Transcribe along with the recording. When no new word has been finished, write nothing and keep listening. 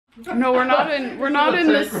No, we're not in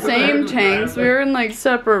the same tanks. We're in like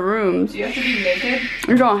separate rooms. Do you have to be naked?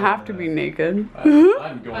 You don't have to be naked.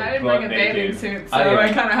 I'm going I have like a bathing suit, so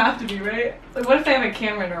I kind of have to be, right? Like, what if they have a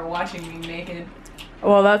camera and are watching me naked?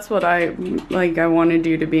 Well, that's what I wanted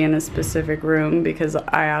you to be in a specific room because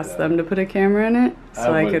I asked them to put a camera in it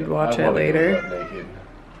so I could watch it later.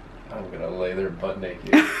 I'm gonna lay there butt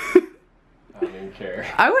naked. I don't even care.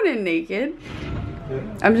 I went in naked.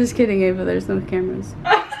 I'm just kidding, Ava. There's no cameras.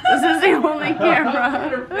 This is the only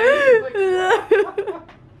camera.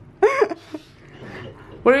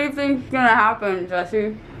 What do you think's gonna happen,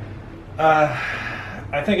 Jesse?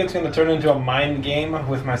 I think it's going to turn into a mind game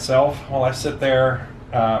with myself while I sit there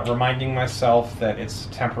reminding myself that it's a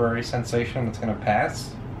temporary sensation that's going to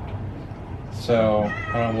pass. So,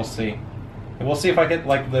 we'll see. And we'll see if I get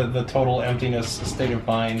like the total emptiness state of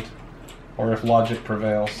mind or if logic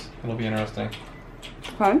prevails. It'll be interesting.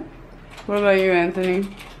 Okay. What about you,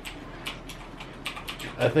 Anthony?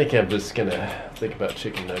 I think I'm just gonna think about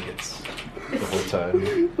chicken nuggets the whole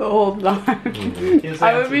time. The whole time. Mm-hmm.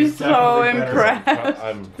 I would be so impressed.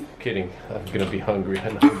 I'm kidding. I'm gonna be hungry.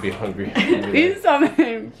 I'm gonna be hungry. Eat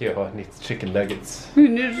something. Yo, I need chicken nuggets. We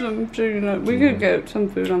need some chicken nuggets. We could get some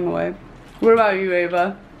food on the way. What about you,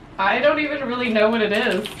 Ava? I don't even really know what it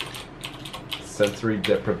is. Sensory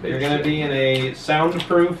deprivation. You're going to be in a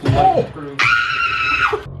soundproof, lightproof.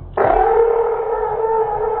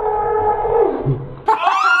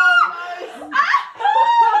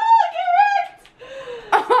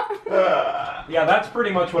 Yeah, that's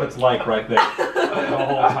pretty much what it's like right there. The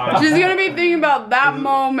whole time. She's gonna be thinking about that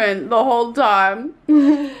moment the whole time.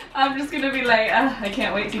 I'm just gonna be like, I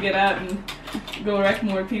can't wait to get out and go wreck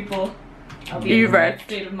more people. I'll be in a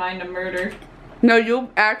state of mind to murder. No, you'll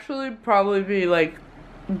actually probably be like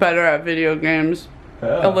better at video games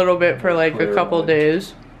a little bit for like a couple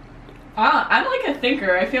days. I'm like a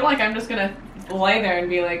thinker. I feel like I'm just gonna lay there and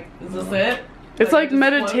be like, is this it? It's like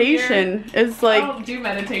meditation. It's like, I don't do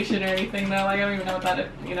meditation or anything though. Like, I don't even know what that is,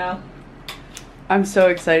 you know. I'm so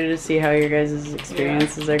excited to see how your guys'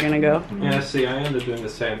 experiences are gonna go. Yeah, see, I end up doing the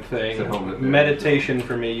same thing. Meditation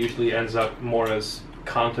for me usually ends up more as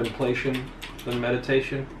contemplation than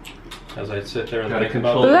meditation. As I sit there and think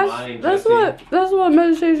about the mind. That's what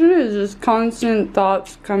meditation is. Just constant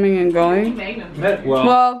thoughts coming and going.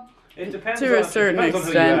 Well, it depends to a certain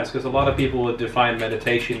extent. Because a lot of people would define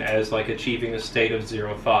meditation as like achieving a state of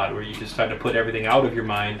zero thought, where you just try to put everything out of your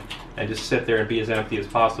mind and just sit there and be as empty as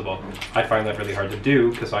possible. I find that really hard to do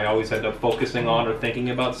because I always end up focusing on or thinking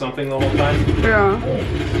about something the whole time. Yeah.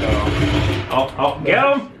 So, oh, get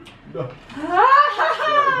him!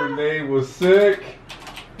 Her name was sick.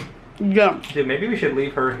 Yeah. Dude, maybe we should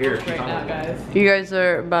leave her here. Right now, guys. You guys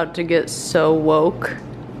are about to get so woke.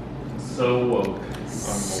 So woke.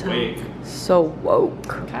 I'm awake. So woke.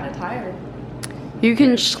 Kind of tired. You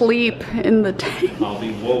can sleep in the tank. I'll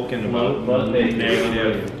be woke in about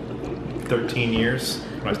negative 13 years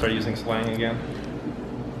when I start using slang again.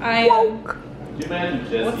 I am. Can you imagine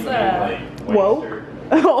Jesse What's that? like Woke?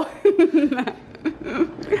 Oh.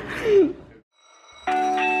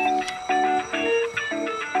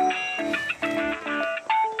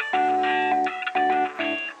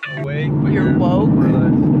 You're woke?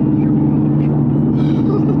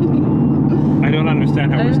 I don't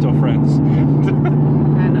understand how we're still friends. I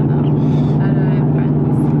don't know. How do I have friends?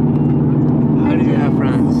 How do you have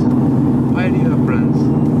friends? Why do you have friends?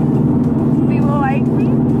 People like me?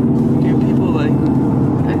 Do people like you?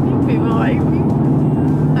 I think people like me.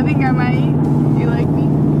 I think I might. Do you like me?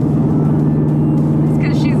 It's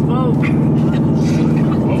because she's woke.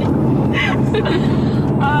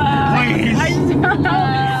 I just don't know.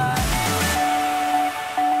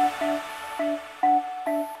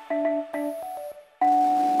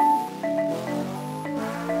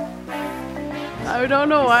 I don't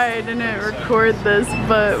know why I didn't record this,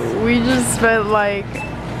 but we just spent like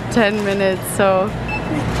 10 minutes, so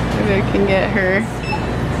maybe I can get her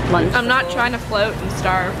lunch. I'm not trying to float and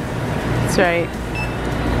starve. That's right.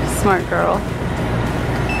 Smart girl.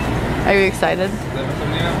 Are you excited?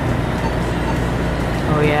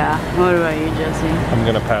 Oh yeah. What about you, Jesse? I'm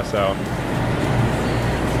gonna pass out.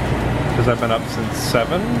 Because I've been up since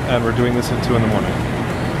 7 and we're doing this at 2 in the morning.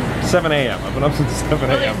 7 a.m. I've been up since 7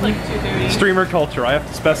 a.m. It's like 2:30. Streamer culture, I have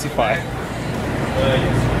to specify.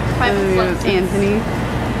 Anthony.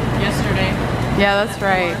 Yesterday. Yeah, that's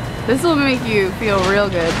right. This will make you feel real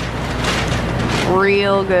good.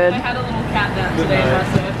 Real good. I had a little cat nap today,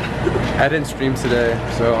 that's it. I didn't stream today,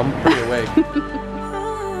 so I'm pretty awake.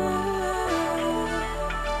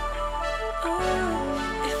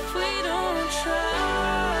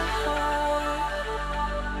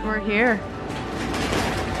 We're here.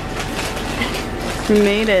 You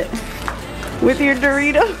made it. With your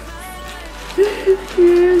Doritos.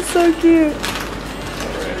 You're so cute.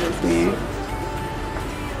 It's me.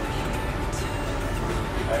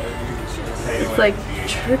 It's like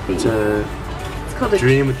trippy. It's called a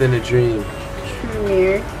dream within a dream.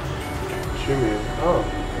 Tremere. Tremere. Oh.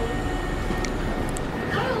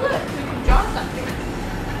 Oh, look, we can draw something.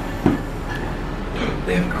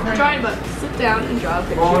 They have crayons. Drawing book. Sit down and draw a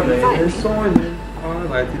picture. Oh, Fine. Simon. I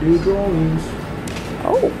like to do drawings.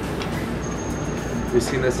 Oh. You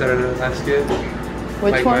seen that Saturday Night Live skit?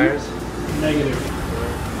 Which Mike one? Myers? Negative.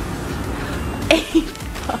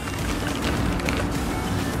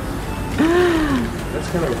 That's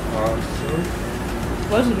kind of awesome.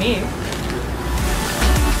 Wasn't me.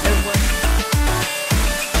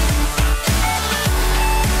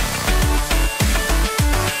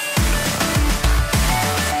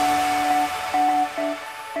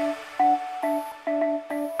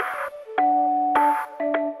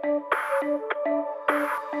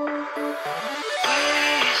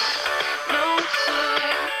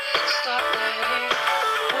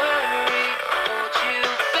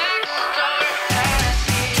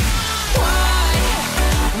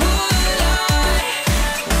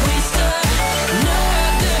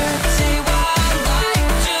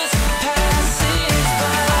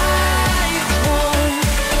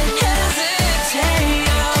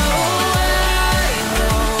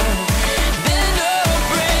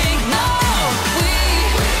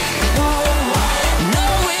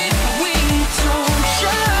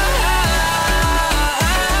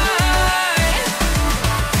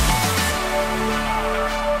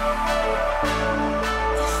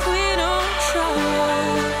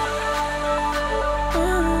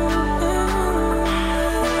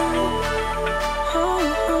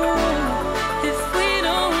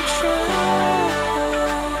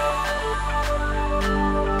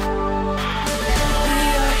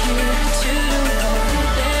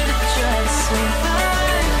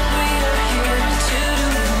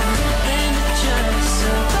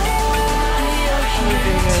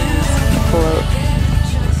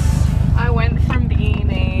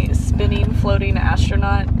 Floating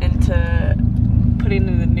astronaut into putting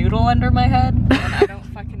in the noodle under my head, and I don't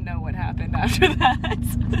fucking know what happened after that.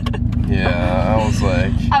 Yeah, I was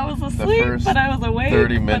like, I was asleep, but I was awake.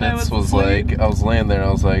 30 minutes was like, I was laying there and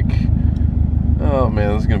I was like, oh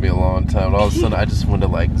man, this is gonna be a long time. All of a sudden, I just went to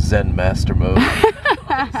like Zen master mode.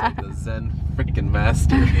 I was like the Zen freaking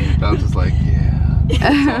master. I was just like, yeah,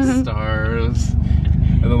 it's all stars.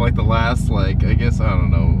 And then like the last, like, I guess, I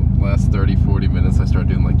don't know, last 30, 40 minutes, I started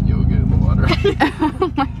doing like yoga in the water.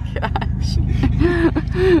 Oh my gosh.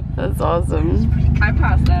 That's awesome. I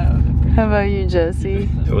passed out. How about you, Jesse?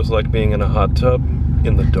 It was like being in a hot tub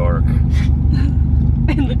in the dark.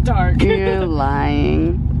 In the dark. You're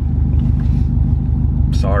lying.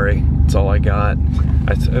 Sorry, that's all I got.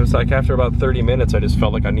 It was like after about 30 minutes, I just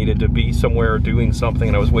felt like I needed to be somewhere doing something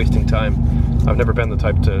and I was wasting time. I've never been the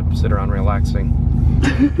type to sit around relaxing.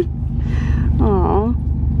 Aw,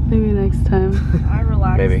 maybe next time. I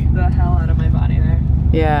relaxed Maybe. the hell out of my body there.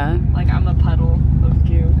 Yeah. Like I'm a puddle of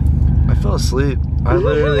goo. I fell asleep. I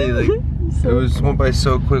literally, like, it went by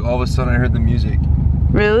so quick. All of a sudden, I heard the music.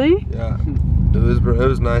 Really? Yeah, it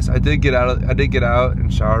was nice. I did get out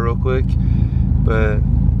and shower real quick, but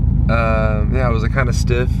yeah, I was like kind of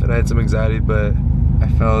stiff and I had some anxiety, but I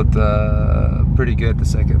felt pretty good the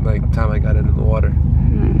second time I got into the water.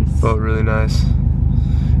 Nice. Felt really nice,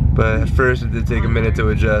 but at first it did take a minute to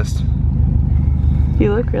adjust.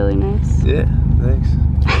 You look really nice. Yeah, thanks.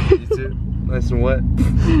 You too. Nice and wet.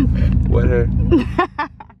 Wet hair.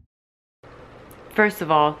 First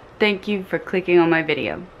of all, thank you for clicking on my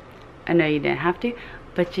video. I know you didn't have to,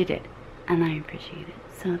 but you did, and I appreciate it,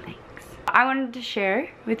 so thanks. I wanted to share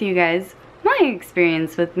with you guys my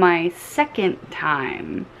experience with my second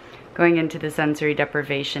time going into the sensory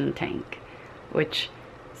deprivation tank, which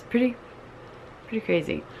is pretty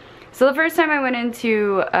crazy. So the first time I went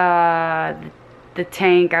into the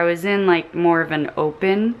tank, I was in like more of an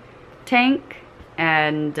open tank,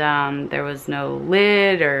 and there was no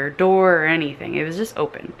lid or door or anything. It was just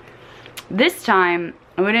open. This time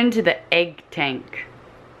I went into the egg tank.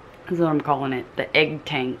 That's what I'm calling it, the egg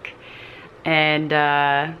tank. And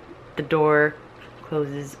the door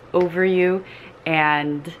closes over you,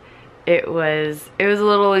 and it was a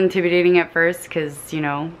little intimidating at first because, you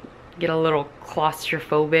know, get a little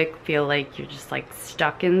claustrophobic, feel like you're just like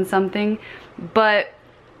stuck in something. But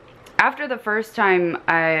after the first time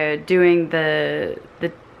doing the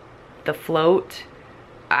float,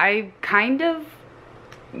 I kind of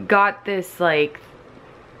got this like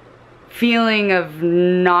feeling of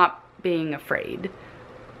not being afraid.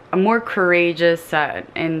 I'm more courageous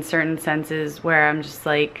in certain senses, where I'm just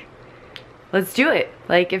like, let's do it.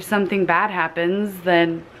 Like, if something bad happens,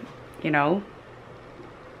 then, you know,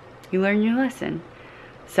 you learn your lesson.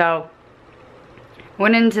 So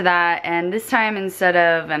went into that, and this time, instead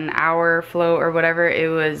of an hour float or whatever, it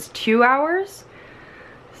was 2 hours.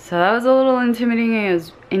 So that was a little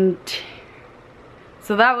intimidating.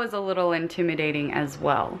 So that was a little intimidating as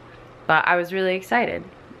well. But I was really excited.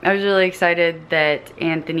 I was really excited that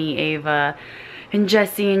Anthony, Ava, and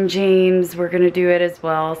Jesse and James were gonna do it as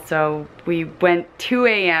well. So we went 2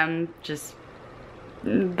 a.m. just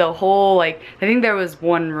the whole, like, I think there was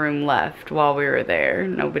one room left while we were there.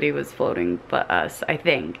 Nobody was floating but us, I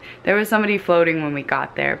think. There was somebody floating when we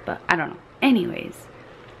got there, but I don't know. Anyways,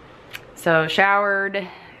 so showered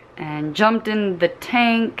and jumped in the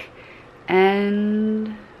tank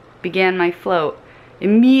and began my float.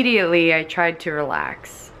 Immediately I tried to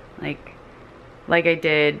relax, like I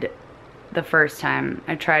did the first time.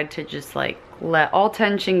 I tried to just like let all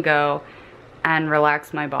tension go and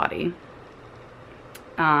relax my body.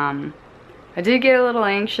 I did get a little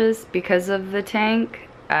anxious because of the tank,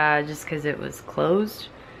 just because it was closed.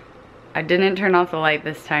 I didn't turn off the light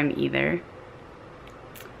this time either,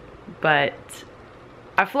 but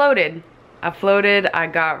I floated. I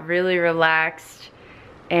got really relaxed,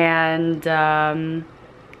 and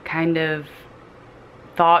kind of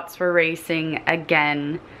thoughts were racing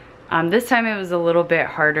again. This time it was a little bit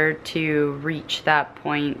harder to reach that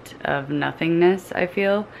point of nothingness, I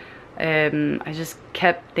feel. I just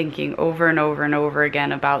kept thinking over and over and over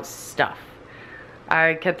again about stuff.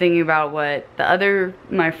 I kept thinking about what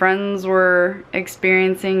my friends were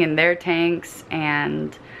experiencing in their tanks,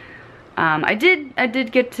 and I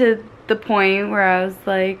did get to the point where I was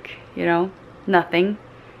like, you know, nothing.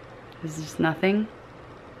 It was just nothing.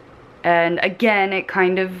 And again, it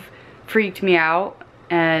kind of freaked me out,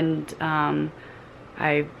 and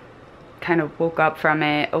I kind of woke up from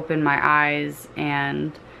it, opened my eyes,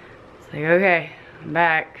 and was like, okay, I'm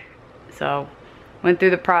back. So went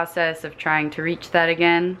through the process of trying to reach that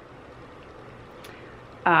again.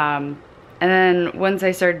 And then once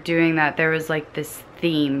I started doing that, there was like this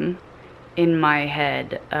theme in my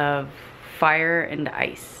head of fire and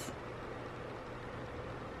ice.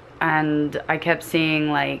 And I kept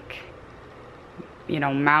seeing, like, you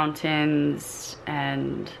know, mountains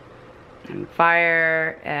and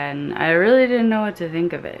fire, and I really didn't know what to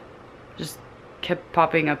think of it. Just kept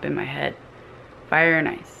popping up in my head. Fire and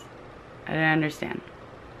ice. I didn't understand.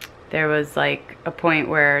 There was like a point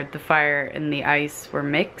where the fire and the ice were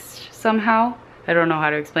mixed somehow. I don't know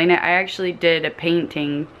how to explain it. I actually did a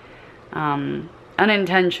painting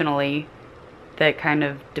unintentionally that kind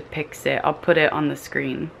of depicts it. I'll put it on the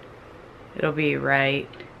screen. It'll be right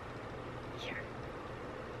here.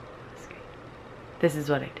 This is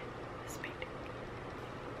what I did. This painting.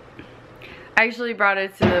 I actually brought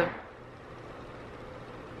it to the...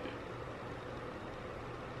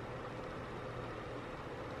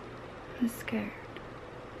 I'm scared.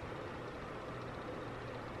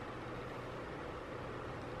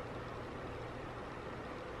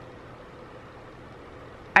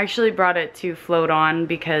 I actually brought it to float on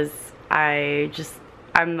because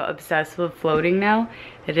I'm obsessed with floating now.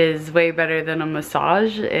 It is way better than a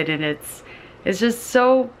massage, and it's just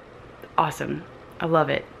so awesome. I love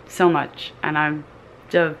it so much, and I'm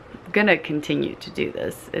gonna continue to do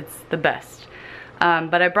this. It's the best.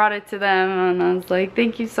 But I brought it to them, and I was like,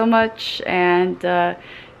 thank you so much, and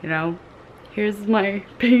you know, here's my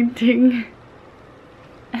painting.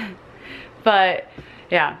 But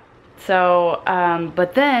yeah, so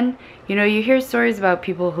but then, you know, you hear stories about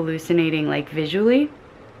people hallucinating like visually.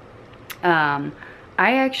 I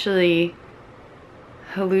actually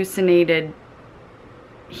hallucinated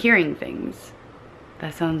hearing things.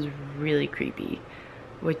 That sounds really creepy,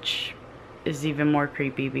 which is even more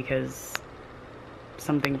creepy because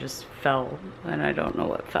something just fell, and I don't know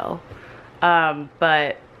what fell.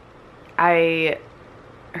 But I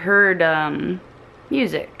heard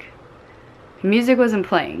music. Music wasn't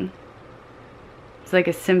playing. It's like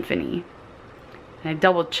a symphony. And I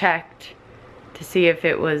double checked to see if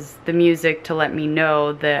it was the music to let me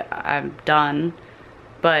know that I'm done,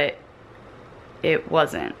 but it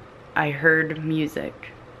wasn't. I heard music.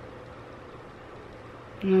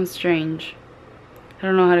 It was strange. I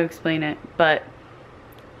don't know how to explain it, but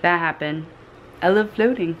that happened. I love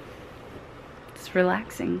floating. It's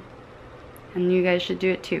relaxing. And you guys should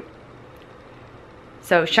do it too.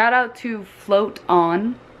 So shout out to Float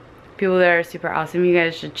On. People that are super awesome. You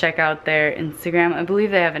guys should check out their Instagram. I believe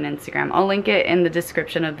they have an Instagram. I'll link it in the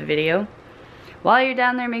description of the video. While you're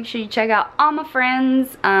down there, make sure you check out all my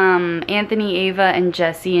friends, Anthony, Ava, and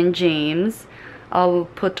Jesse, and James. I'll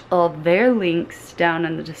put all their links down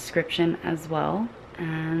in the description as well.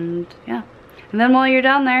 And yeah. And then while you're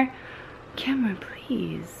down there, camera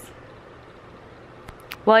please.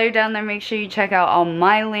 While you're down there, make sure you check out all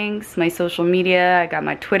my links, my social media. I got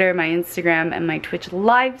my Twitter, my Instagram, and my Twitch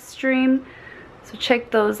live stream. So check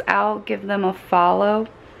those out, give them a follow.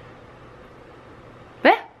 But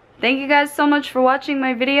yeah, thank you guys so much for watching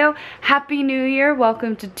my video. Happy New Year,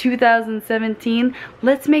 welcome to 2017.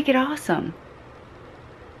 Let's make it awesome.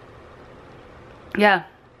 Yeah,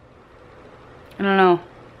 I don't know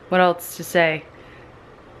what else to say.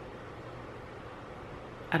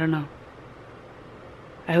 I don't know.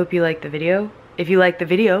 I hope you liked the video. If you liked the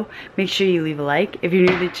video, make sure you leave a like. If you're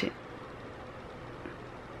new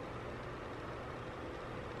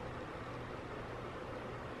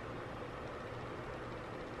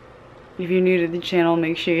to the channel,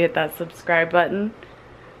 make sure you hit that subscribe button.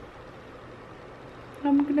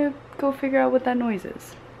 I'm gonna go figure out what that noise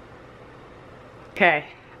is. Okay,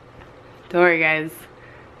 don't worry guys,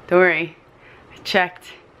 don't worry, I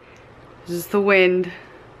checked. It's just the wind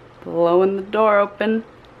blowing the door open.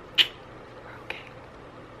 We're okay,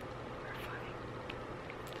 we're fine.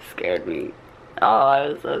 It scared me. Oh, I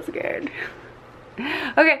was so scared.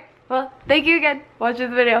 Okay, well, thank you again for watching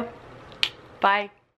the video. Bye.